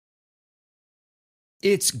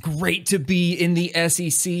It's great to be in the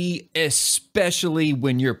SEC, especially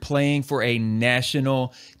when you're playing for a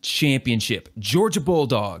national championship. Georgia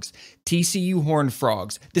Bulldogs, TCU Horned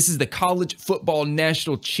Frogs. This is the College Football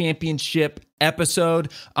National Championship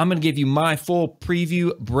episode. I'm going to give you my full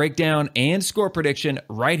preview, breakdown, and score prediction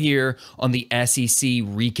right here on the SEC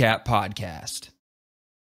Recap Podcast.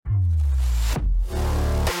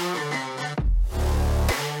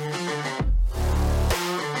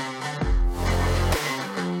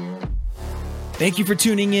 Thank you for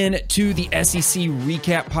tuning in to the SEC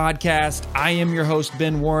Recap Podcast. I am your host,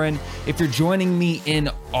 Ben Warren. If you're joining me in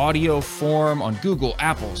audio form on Google,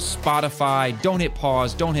 Apple, Spotify, don't hit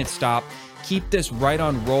pause, don't hit stop. Keep this right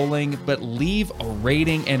on rolling, but leave a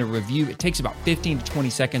rating and a review. It takes about 15 to 20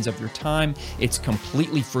 seconds of your time. It's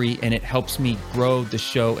completely free, and it helps me grow the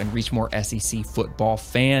show and reach more SEC football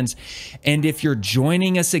fans. And if you're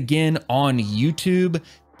joining us again on YouTube,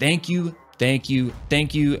 thank you.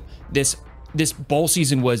 This bowl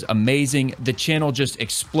season was amazing. The channel just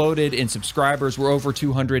exploded in subscribers. We're over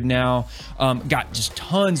 200 now. Got just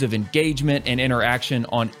tons of engagement and interaction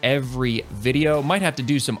on every video. Might have to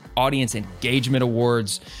do some audience engagement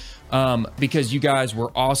awards because you guys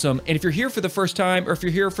were awesome. And if you're here for the first time, or if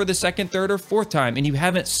you're here for the second, third, or fourth time, and you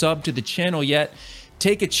haven't subbed to the channel yet,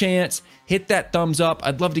 take a chance, hit that thumbs up.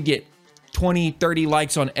 I'd love to get 20, 30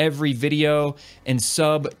 likes on every video and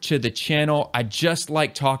sub to the channel. I just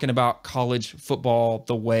like talking about college football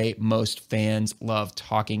the way most fans love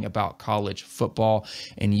talking about college football.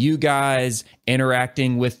 And you guys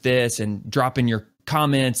interacting with this and dropping your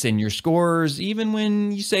comments and your scores, even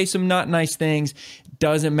when you say some not nice things,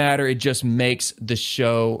 doesn't matter. It just makes the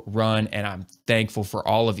show run, and I'm thankful for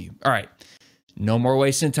all of you. All right. No more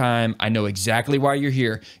wasting time. I know exactly why you're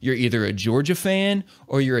here. You're either a Georgia fan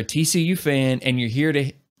or you're a TCU fan, and you're here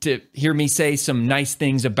to hear me say some nice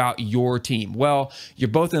things about your team. Well, you're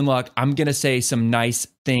both in luck. I'm going to say some nice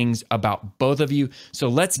things about both of you. So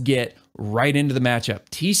let's get right into the matchup.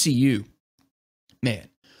 TCU, man,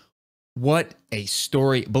 what a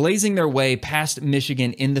story. Blazing their way past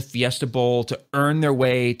Michigan in the Fiesta Bowl to earn their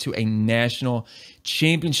way to a national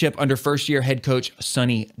championship under first-year head coach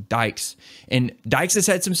Sonny Dykes. And Dykes has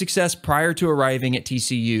had some success prior to arriving at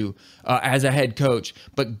TCU as a head coach,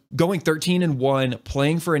 but going 13-1,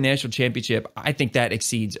 playing for a national championship, I think that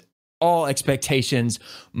exceeds all expectations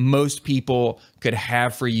most people could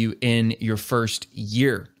have for you in your first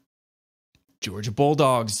year. Georgia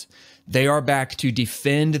Bulldogs, they are back to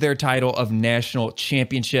defend their title of national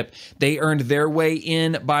championship. They earned their way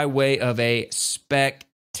in by way of a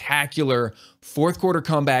spectacular fourth quarter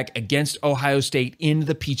comeback against Ohio State in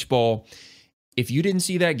the Peach Bowl. If you didn't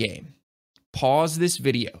see that game, pause this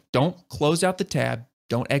video. Don't close out the tab.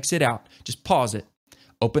 Don't exit out. Just pause it.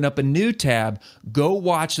 Open up a new tab. Go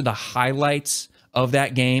watch the highlights of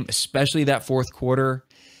that game, especially that fourth quarter.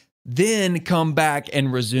 Then come back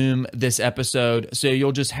and resume this episode so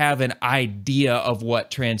you'll just have an idea of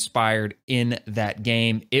what transpired in that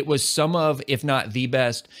game. It was some of, if not the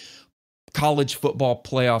best, college football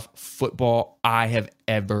playoff football I have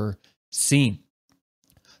ever seen.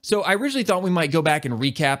 So I originally thought we might go back and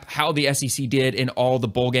recap how the SEC did in all the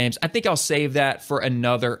bowl games. I think I'll save that for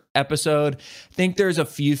another episode. I think there's a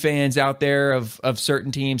few fans out there of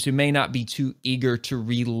certain teams who may not be too eager to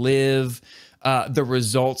relive the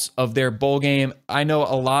results of their bowl game. I know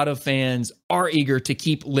a lot of fans are eager to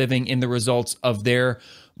keep living in the results of their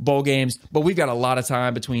bowl games, but we've got a lot of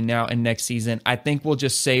time between now and next season. I think we'll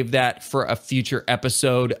just save that for a future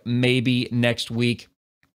episode, maybe next week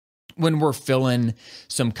when we're filling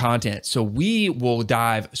some content. So we will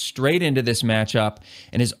dive straight into this matchup.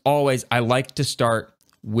 And as always, I like to start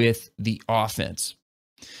with the offense.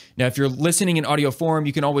 Now, if you're listening in audio form,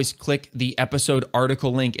 you can always click the episode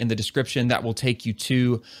article link in the description. That will take you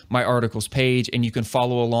to my articles page, and you can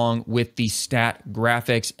follow along with the stat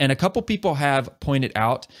graphics. And a couple people have pointed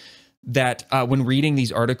out that when reading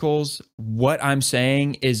these articles, what I'm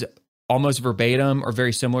saying is almost verbatim or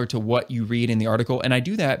very similar to what you read in the article. And I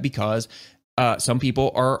do that because some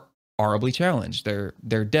people are audibly challenged.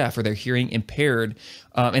 They're deaf or they're hearing impaired,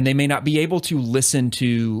 and they may not be able to listen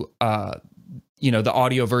to the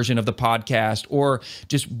audio version of the podcast, or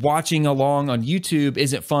just watching along on YouTube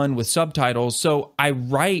isn't fun with subtitles. So I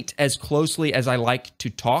write as closely as I like to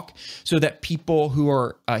talk so that people who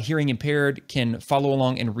are hearing impaired can follow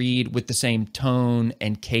along and read with the same tone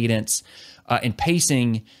and cadence and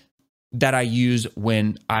pacing that I use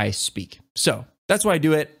when I speak. So that's why I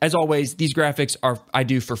do it. As always, these graphics I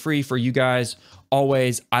do for free for you guys.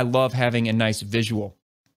 Always, I love having a nice visual.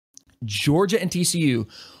 Georgia and TCU,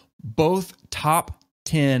 both top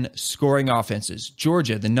 10 scoring offenses.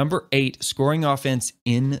 Georgia, the number 8 scoring offense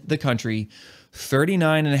in the country,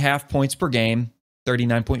 39.5 points per game,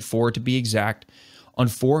 39.4 to be exact, on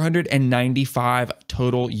 495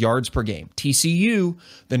 total yards per game. TCU,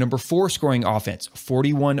 the number 4 scoring offense,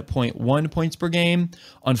 41.1 points per game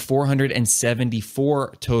on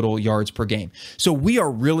 474 total yards per game. So we are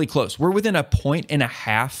really close. We're within a point and a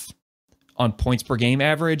half on points per game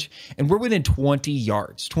average, and we're within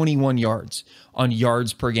 21 yards on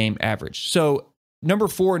yards per game average. So number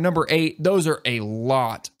 4, number 8, those are a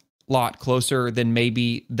lot closer than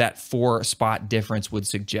maybe that 4 spot difference would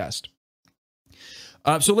suggest.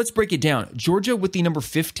 So let's break it down. Georgia with the number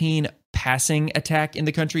 15 passing attack in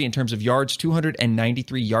the country in terms of yards,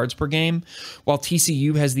 293 yards per game, while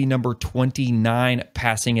TCU has the number 29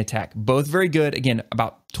 passing attack. Both very good. Again,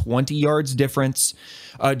 about 20 yards difference.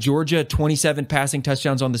 Georgia, 27 passing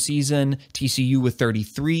touchdowns on the season. TCU with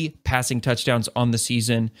 33 passing touchdowns on the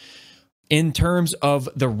season. In terms of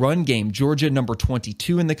the run game, Georgia number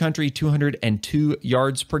 22 in the country, 202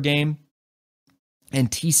 yards per game. And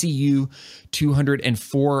TCU,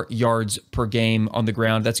 204 yards per game on the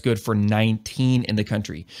ground. That's good for 19 in the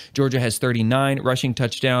country. Georgia has 39 rushing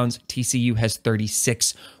touchdowns. TCU has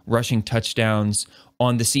 36 rushing touchdowns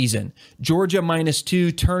on the season. Georgia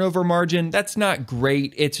 -2 turnover margin. That's not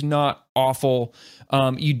great. It's not awful.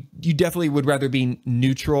 You definitely would rather be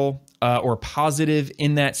neutral or positive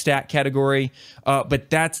in that stat category, but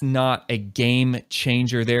that's not a game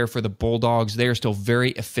changer there for the Bulldogs. They are still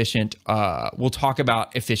very efficient. We'll talk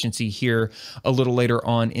about efficiency here a little later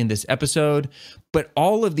on in this episode, but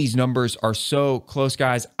all of these numbers are so close,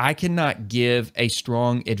 guys. I cannot give a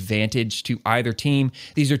strong advantage to either team.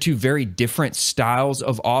 These are two very different styles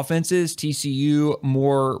of offenses. TCU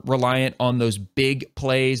more reliant on those big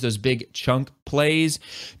plays, those big chunk plays.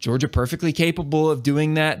 Georgia perfectly capable of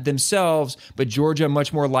doing that themselves, but Georgia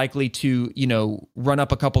much more likely to, run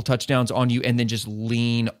up a couple touchdowns on you and then just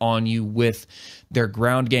lean on you with their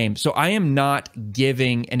ground game. So I am not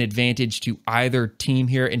giving an advantage to either team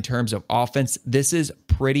here in terms of offense. This is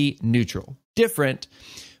pretty neutral. Different,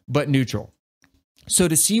 but neutral. So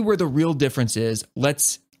to see where the real difference is,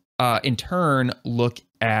 let's in turn look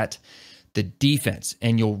at the defense,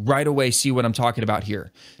 and you'll right away see what I'm talking about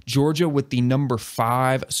here. Georgia with the number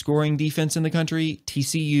 5 scoring defense in the country,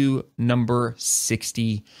 TCU number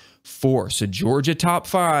 64. So Georgia top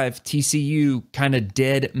 5, TCU kind of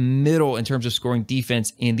dead middle in terms of scoring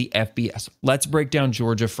defense in the FBS. Let's break down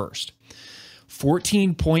Georgia first.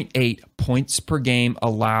 14.8 points per game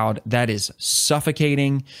allowed. That is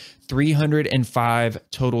suffocating. 305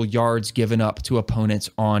 total yards given up to opponents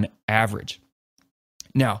on average.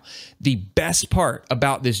 Now, the best part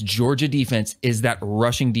about this Georgia defense is that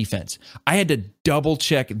rushing defense. I had to double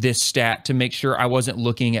check this stat to make sure I wasn't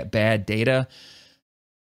looking at bad data.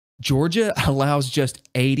 Georgia allows just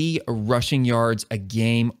 80 rushing yards a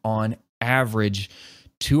game on average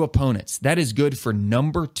to opponents. That is good for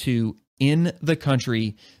number 2 in the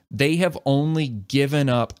country. They have only given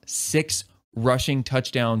up 6 rushing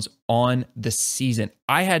touchdowns on the season.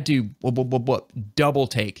 I had to double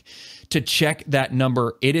take to check that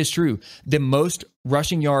number. It is true. The most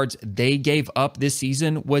rushing yards they gave up this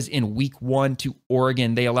season was in week 1 to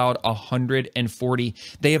Oregon. They allowed 140.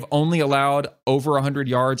 They have only allowed over 100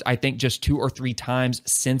 yards, I think, just 2 or 3 times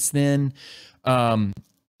since then.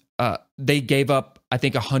 They gave up, I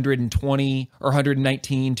think, 120 or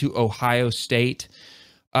 119 to Ohio State.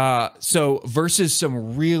 So versus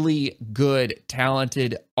some really good,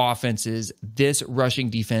 talented offenses, this rushing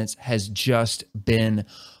defense has just been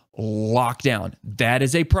locked down. That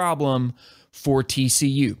is a problem for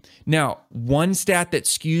TCU. Now, one stat that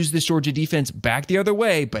skews this Georgia defense back the other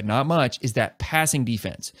way, but not much, is that passing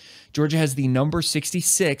defense. Georgia has the number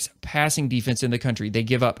 66 passing defense in the country. They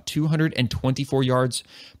give up 224 yards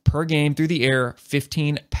per game through the air,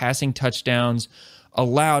 15 passing touchdowns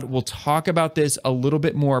allowed. We'll talk about this a little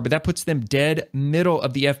bit more, but that puts them dead middle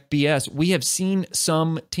of the FBS. We have seen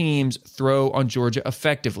some teams throw on Georgia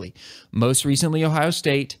effectively. Most recently, Ohio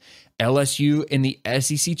State, LSU in the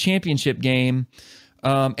SEC championship game,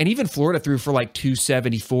 and even Florida threw for like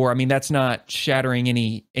 274. I mean, that's not shattering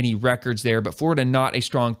any records there, but Florida, not a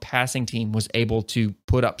strong passing team, was able to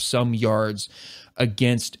put up some yards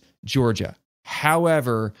against Georgia.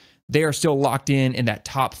 However, they are still locked in that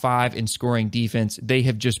top 5 in scoring defense. They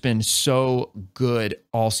have just been so good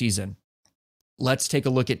all season. Let's take a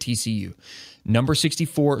look at TCU. Number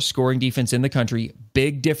 64 scoring defense in the country.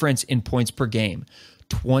 Big difference in points per game.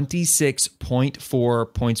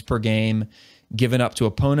 26.4 points per game given up to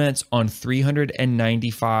opponents on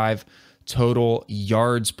 395 total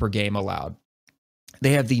yards per game allowed.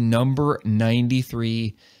 They have the number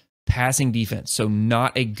 93 passing defense. So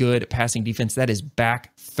not a good passing defense. That is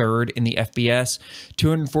back third in the FBS.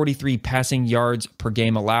 243 passing yards per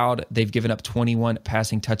game allowed. They've given up 21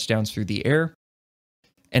 passing touchdowns through the air.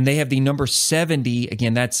 And they have the number 70,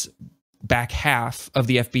 again, that's back half of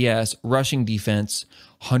the FBS, rushing defense,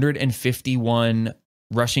 151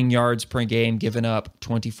 rushing yards per game given up,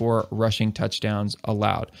 24 rushing touchdowns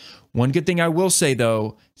allowed. One good thing I will say,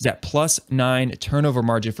 though, is that +9 turnover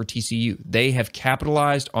margin for TCU. They have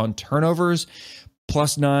capitalized on turnovers.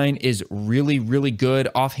 +9 is really, really good.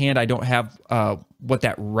 Offhand, I don't have what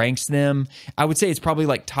that ranks them. I would say it's probably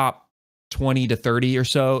like top 20 to 30 or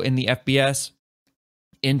so in the FBS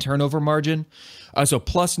in turnover margin. So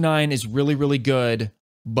 +9 is really, really good,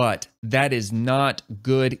 but that is not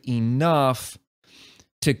good enough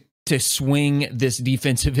to swing this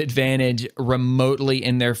defensive advantage remotely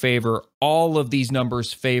in their favor. All of these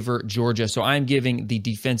numbers favor Georgia. So I'm giving the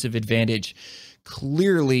defensive advantage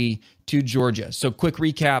clearly to Georgia. So quick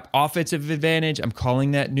recap, offensive advantage, I'm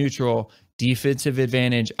calling that neutral. Defensive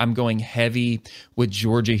advantage, I'm going heavy with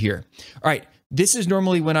Georgia here. All right, this is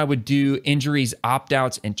normally when I would do injuries,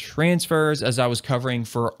 opt-outs, and transfers as I was covering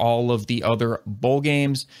for all of the other bowl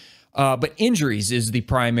games. But injuries is the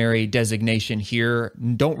primary designation here.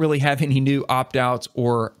 Don't really have any new opt-outs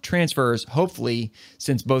or transfers. Hopefully,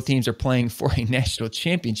 since both teams are playing for a national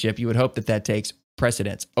championship, you would hope that that takes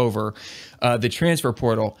precedence over the transfer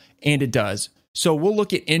portal, and it does. So we'll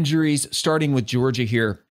look at injuries, starting with Georgia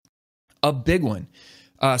here. A big one.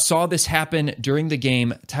 Saw this happen during the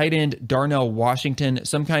game. Tight end Darnell Washington,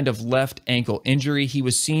 some kind of left ankle injury. He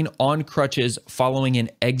was seen on crutches following an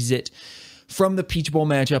exit from the Peach Bowl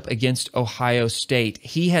matchup against Ohio State.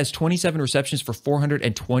 He has 27 receptions for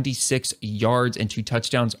 426 yards and 2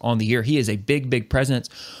 touchdowns on the year. He is a big, big presence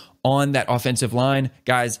on that offensive line.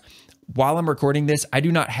 Guys, while I'm recording this, I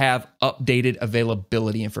do not have updated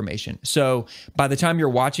availability information. So by the time you're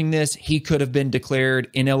watching this, he could have been declared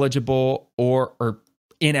ineligible or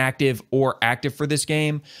inactive or active for this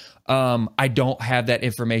game. I don't have that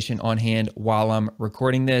information on hand while I'm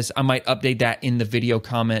recording this. I might update that in the video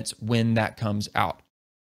comments when that comes out.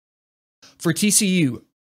 For TCU,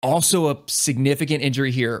 also a significant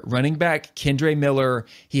injury here. Running back Kendre Miller,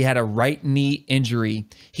 he had a right knee injury.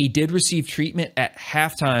 He did receive treatment at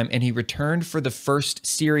halftime, and he returned for the first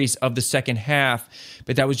series of the second half,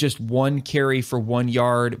 but that was just 1 carry for 1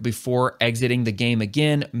 yard before exiting the game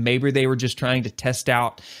again. Maybe they were just trying to test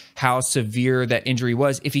out how severe that injury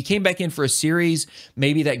was. If he came back in for a series,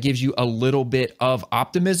 maybe that gives you a little bit of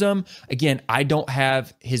optimism. Again, I don't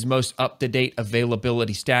have his most up-to-date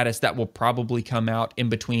availability status. That will probably come out in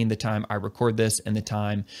between the time I record this and the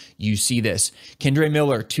time you see this. Kendre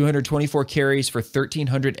Miller, 224 carries for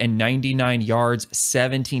 1,399 yards,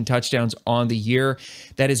 17 touchdowns on the year.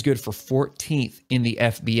 That is good for 14th in the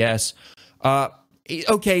FBS.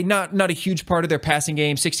 Okay, not a huge part of their passing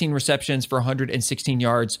game, 16 receptions for 116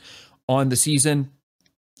 yards on the season.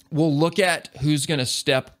 We'll look at who's going to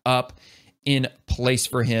step up in place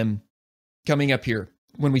for him coming up here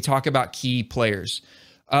when we talk about key players.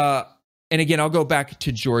 And again, I'll go back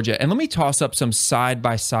to Georgia. And let me toss up some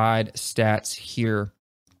side-by-side stats here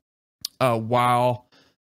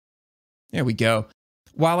there we go.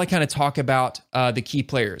 While I kind of talk about the key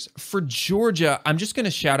players. For Georgia, I'm just going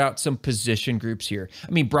to shout out some position groups here.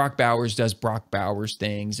 I mean, Brock Bowers does Brock Bowers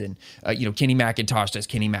things, and Kenny McIntosh does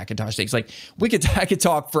Kenny McIntosh things. Like, I could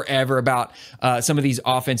talk forever about some of these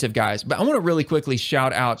offensive guys, but I want to really quickly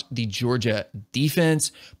shout out the Georgia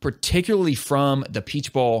defense, particularly from the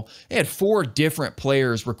Peach Bowl. They had 4 different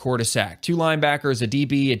players record a sack, 2 linebackers, a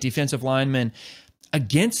DB, a defensive lineman,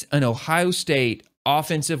 against an Ohio State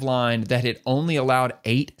offensive line that had only allowed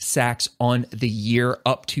 8 sacks on the year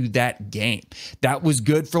up to that game. That was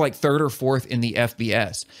good for like 3rd or 4th in the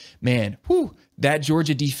FBS. Man, that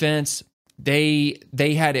Georgia defense, they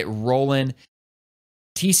had it rolling.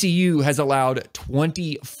 TCU has allowed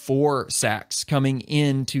 24 sacks coming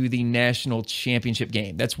into the national championship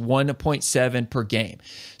game. That's 1.7 per game.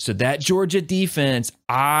 So that Georgia defense,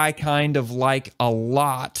 I kind of like a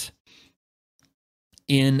lot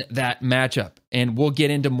in that matchup. And we'll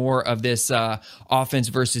get into more of this offense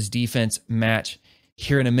versus defense match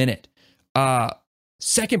here in a minute.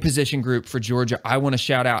 Second position group for Georgia, I want to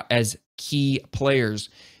shout out as key players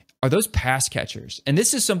are those pass catchers. And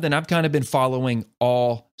this is something I've kind of been following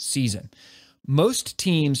all season. Most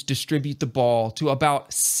teams distribute the ball to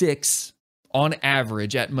about 6, on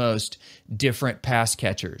average at most, different pass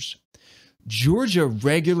catchers. Georgia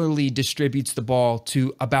regularly distributes the ball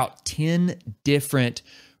to about 10 different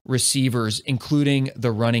receivers, including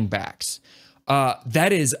the running backs.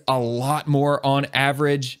 That is a lot more on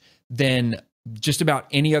average than just about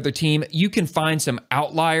any other team. You can find some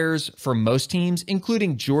outliers for most teams,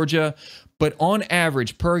 including Georgia, but on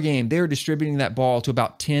average per game, they're distributing that ball to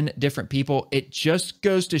about 10 different people. It just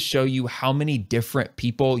goes to show you how many different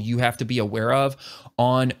people you have to be aware of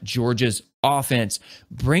on Georgia's offense.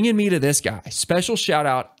 Bringing me to this guy, special shout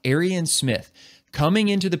out, Arian Smith. Coming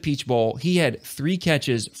into the Peach Bowl, he had 3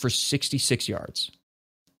 catches for 66 yards.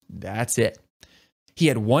 That's it. He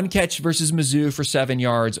had 1 catch versus Mizzou for 7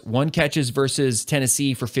 yards, 1 catches versus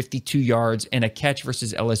Tennessee for 52 yards, and a catch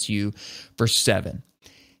versus LSU for 7.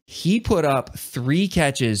 He put up 3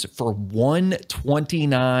 catches for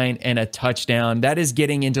 129 and a touchdown. That is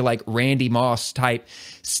getting into like Randy Moss type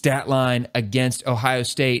stat line against Ohio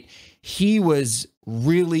State. He was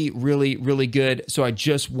really, really, really good. So I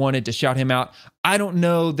just wanted to shout him out. I don't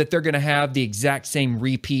know that they're going to have the exact same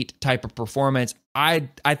repeat type of performance. I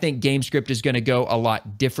think game script is going to go a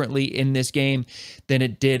lot differently in this game than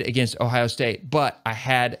it did against Ohio State, but I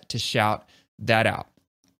had to shout that out.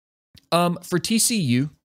 For TCU,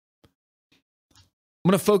 I'm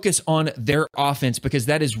going to focus on their offense because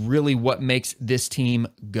that is really what makes this team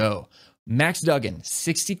go. Max Duggan,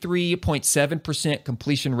 63.7%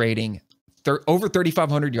 completion rating, over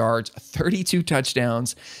 3,500 yards, 32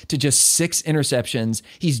 touchdowns to just 6 interceptions.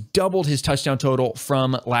 He's doubled his touchdown total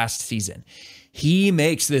from last season. He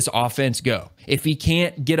makes this offense go. If he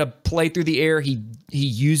can't get a play through the air, he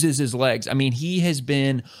uses his legs. I mean, he has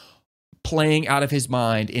been playing out of his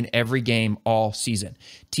mind in every game all season.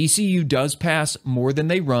 TCU does pass more than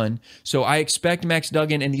they run, so I expect Max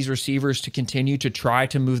Duggan and these receivers to continue to try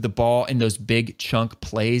to move the ball in those big chunk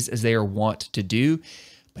plays as they are wont to do.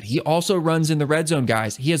 But he also runs in the red zone,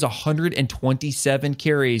 guys. He has 127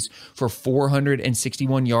 carries for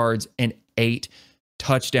 461 yards and 8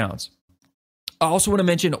 touchdowns. I also want to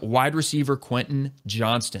mention wide receiver Quentin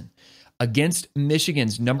Johnston. Against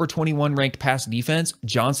Michigan's number 21 ranked pass defense,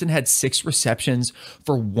 Johnson had 6 receptions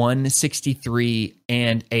for 163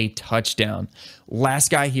 and a touchdown. Last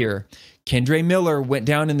guy here, Kendre Miller went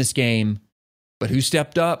down in this game, but who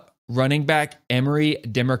stepped up? Running back Emery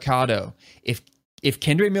DeMercado. If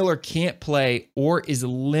Kendre Miller can't play or is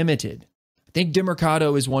limited, I think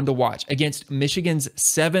DeMercado is one to watch. Against Michigan's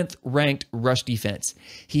 7th ranked rush defense,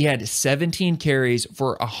 he had 17 carries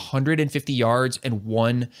for 150 yards and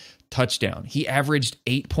 1 touchdown. He averaged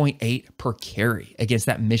 8.8 per carry against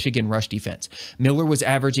that Michigan rush defense. Miller was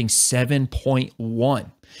averaging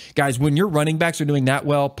 7.1. Guys, when your running backs are doing that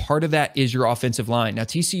well, part of that is your offensive line. Now,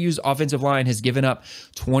 TCU's offensive line has given up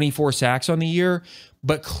 24 sacks on the year,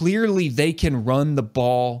 but clearly they can run the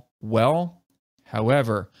ball well.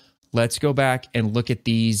 However, let's go back and look at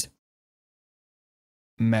these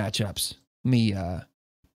matchups. Let me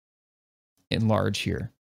enlarge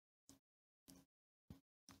here.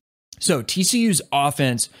 So TCU's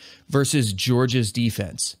offense versus Georgia's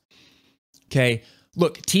defense. Okay,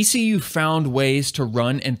 look, TCU found ways to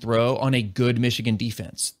run and throw on a good Michigan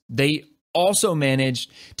defense. They also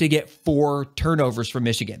managed to get 4 turnovers from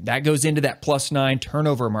Michigan. That goes into that +9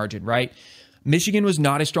 turnover margin, right? Michigan was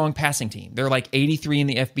not a strong passing team. They're like 83 in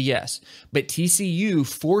the FBS. But TCU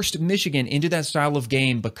forced Michigan into that style of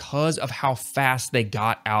game because of how fast they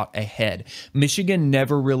got out ahead. Michigan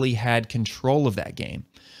never really had control of that game.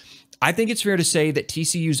 I think it's fair to say that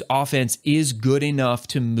TCU's offense is good enough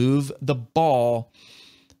to move the ball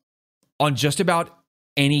on just about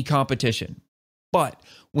any competition. But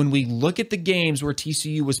when we look at the games where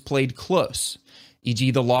TCU was played close, e.g.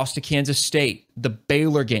 the loss to Kansas State, the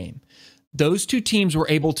Baylor game, those 2 teams were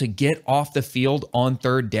able to get off the field on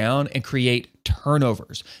 3rd down and create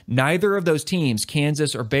turnovers. Neither of those teams,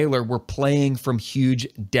 Kansas or Baylor, were playing from huge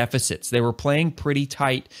deficits. They were playing pretty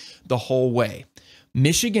tight the whole way.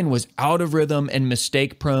 Michigan was out of rhythm and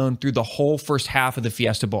mistake prone through the whole first half of the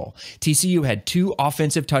Fiesta Bowl. TCU had 2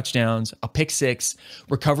 offensive touchdowns, a pick 6,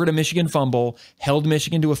 recovered a Michigan fumble, held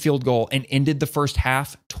Michigan to a field goal, and ended the first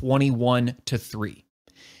half 21-3.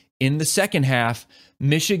 In the second half,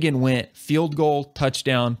 Michigan went field goal,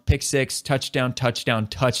 touchdown, pick 6, touchdown, touchdown,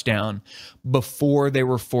 touchdown before they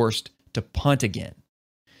were forced to punt again.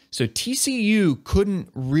 So TCU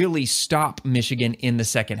couldn't really stop Michigan in the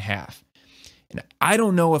second half. And I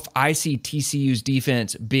don't know if I see TCU's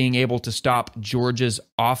defense being able to stop Georgia's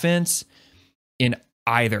offense in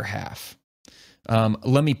either half.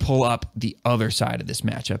 Let me pull up the other side of this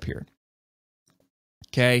matchup here.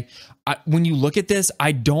 Okay. When you look at this,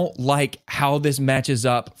 I don't like how this matches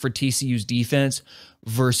up for TCU's defense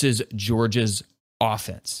versus Georgia's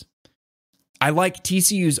offense. I like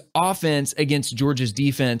TCU's offense against Georgia's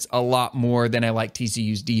defense a lot more than I like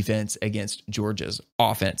TCU's defense against Georgia's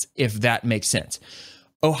offense, if that makes sense.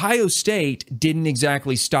 Ohio State didn't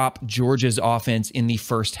exactly stop Georgia's offense in the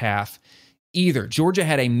first half either. Georgia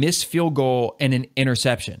had a missed field goal and an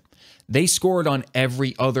interception. They scored on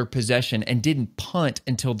every other possession and didn't punt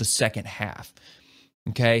until the second half.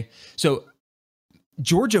 Okay, so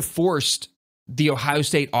Georgia forced the Ohio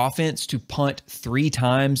State offense to punt 3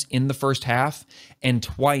 times in the first half and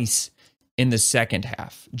twice in the second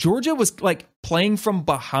half. Georgia was like playing from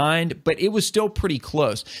behind, but it was still pretty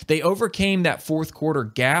close. They overcame that fourth quarter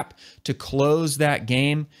gap to close that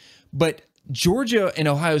game, but Georgia and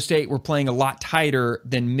Ohio State were playing a lot tighter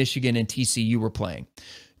than Michigan and TCU were playing.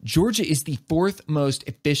 Georgia is the 4th most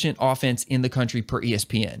efficient offense in the country per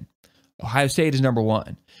ESPN. Ohio State is number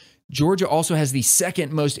 1. Georgia also has the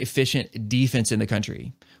 2nd most efficient defense in the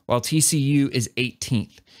country, while TCU is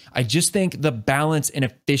 18th. I just think the balance and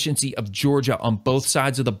efficiency of Georgia on both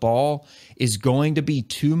sides of the ball is going to be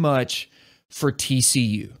too much for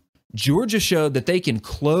TCU. Georgia showed that they can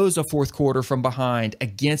close a fourth quarter from behind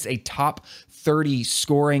against a top 30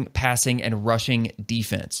 scoring, passing, and rushing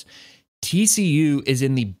defense. TCU is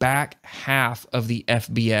in the back half of the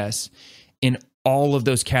FBS in all of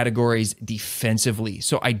those categories defensively.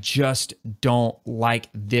 So I just don't like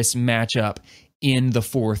this matchup in the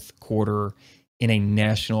fourth quarter in a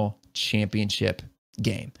national championship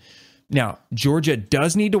game. Now, Georgia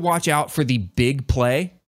does need to watch out for the big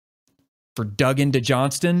play for Duggan to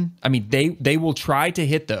Johnston. I mean, they will try to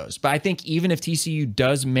hit those, but I think even if TCU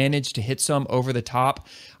does manage to hit some over the top,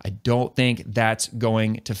 I don't think that's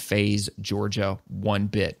going to phase Georgia one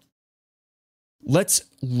bit. Let's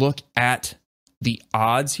look at the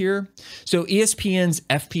odds here. So ESPN's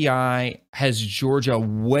FPI has Georgia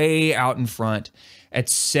way out in front at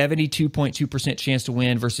 72.2% chance to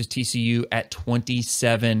win versus TCU at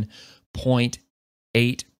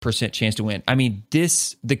 27.8% chance to win. I mean,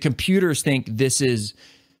 the computers think this is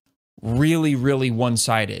really, really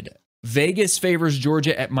one-sided. Vegas favors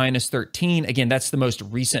Georgia at -13. Again, that's the most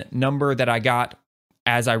recent number that I got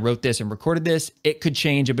as I wrote this and recorded this. It could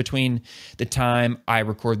change in between the time I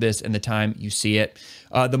record this and the time you see it.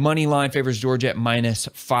 The money line favors Georgia at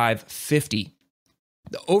 -550.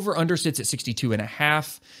 The over-under sits at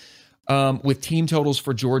 62.5, with team totals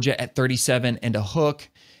for Georgia at 37 and a hook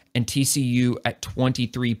and TCU at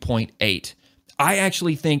 23.8. I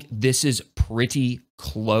actually think this is pretty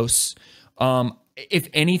close. If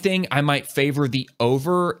anything, I might favor the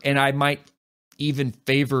over, and I might even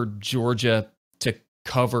favor Georgia to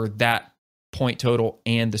cover that point total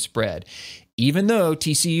and the spread. Even though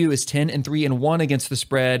TCU is 10-3-1 against the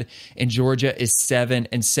spread and Georgia is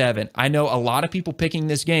 7-7. I know a lot of people picking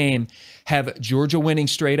this game have Georgia winning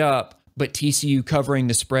straight up, but TCU covering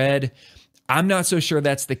the spread. I'm not so sure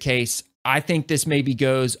that's the case. I think this maybe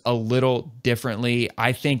goes a little differently.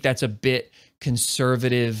 I think that's a bit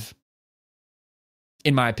conservative,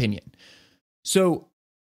 in my opinion. So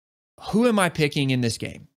who am I picking in this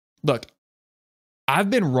game? Look,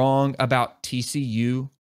 I've been wrong about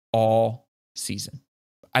TCU all season.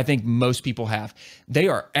 I think most people have. They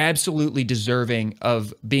are absolutely deserving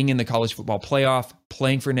of being in the college football playoff,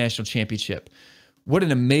 playing for a national championship. What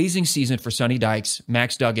an amazing season for Sonny Dykes,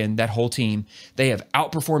 Max Duggan, that whole team. They have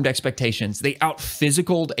outperformed expectations. They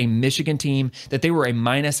out-physicaled a Michigan team that they were a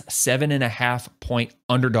 -7.5 point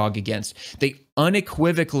underdog against. They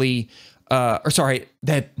unequivocally not a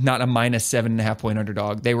 -7.5 point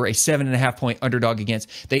underdog. They were a 7.5 point underdog against.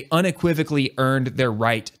 They unequivocally earned their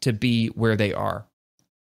right to be where they are.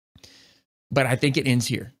 But I think it ends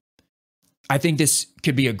here. I think this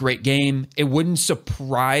could be a great game. It wouldn't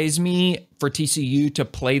surprise me for TCU to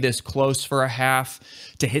play this close for a half,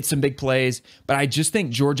 to hit some big plays, but I just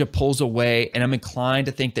think Georgia pulls away, and I'm inclined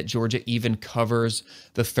to think that Georgia even covers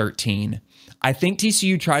the 13. I think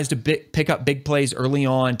TCU tries to pick up big plays early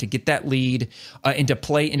on to get that lead and to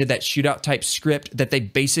play into that shootout type script that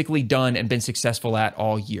they've basically done and been successful at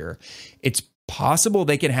all year. It's possible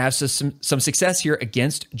they can have some success here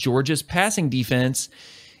against Georgia's passing defense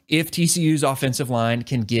if TCU's offensive line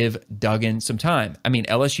can give Duggan some time. I mean,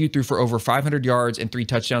 LSU threw for over 500 yards and 3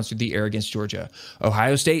 touchdowns through the air against Georgia.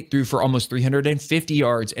 Ohio State threw for almost 350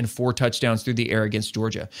 yards and 4 touchdowns through the air against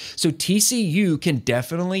Georgia. So TCU can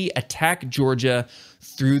definitely attack Georgia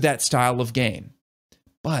through that style of game.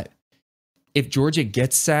 But if Georgia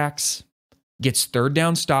gets sacks, gets third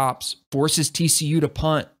down stops, forces TCU to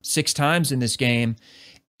punt 6 times in this game,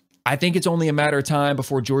 I think it's only a matter of time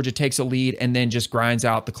before Georgia takes a lead and then just grinds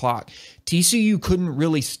out the clock. TCU couldn't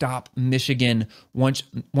really stop Michigan once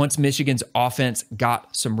Michigan's offense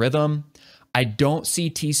got some rhythm. I don't see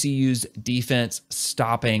TCU's defense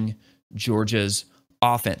stopping Georgia's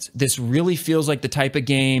offense. This really feels like the type of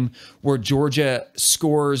game where Georgia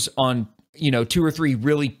scores on 2 or 3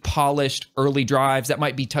 really polished early drives. That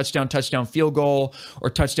might be touchdown, field goal, or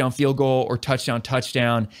touchdown, field goal, or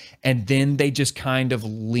touchdown. And then they just kind of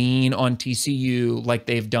lean on TCU like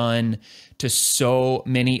they've done to so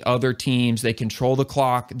many other teams. They control the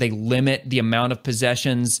clock. They limit the amount of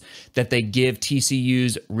possessions that they give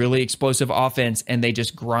TCU's really explosive offense, and they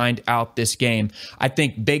just grind out this game. I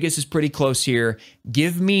think Vegas is pretty close here.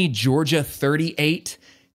 Give me Georgia 38,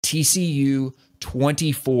 TCU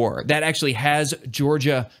 24. That actually has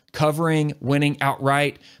Georgia covering, winning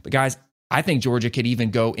outright. But guys, I think Georgia could even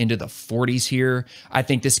go into the 40s here. I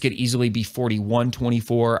think this could easily be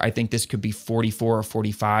 41-24. I think this could be 44 or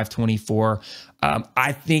 45-24.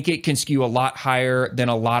 I think it can skew a lot higher than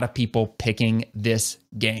a lot of people picking this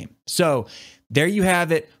game. So there you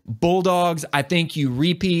have it. Bulldogs, I think you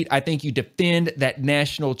repeat. I think you defend that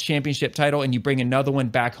national championship title and you bring another one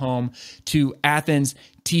back home to Athens.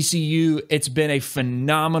 TCU, it's been a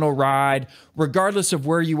phenomenal ride, regardless of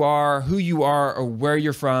where you are, who you are, or where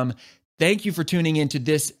you're from. Thank you for tuning into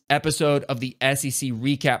this episode of the SEC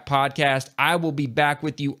Recap Podcast. I will be back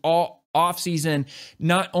with you all offseason,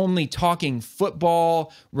 not only talking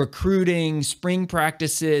football, recruiting, spring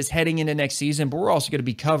practices, heading into next season, but we're also going to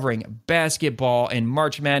be covering basketball and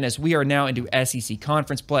March Madness. We are now into SEC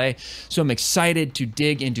conference play, so I'm excited to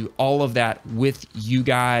dig into all of that with you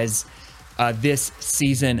guys this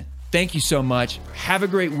season. Thank you so much. Have a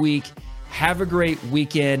great week. Have a great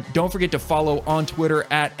weekend. Don't forget to follow on Twitter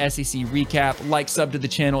at SEC Recap. Like, sub to the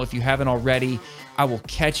channel if you haven't already. I will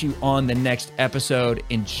catch you on the next episode.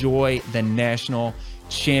 Enjoy the national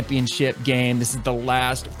championship game. This is the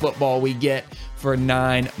last football we get for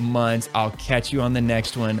 9 months. I'll catch you on the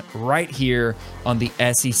next one right here on the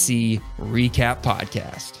SEC Recap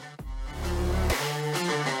Podcast.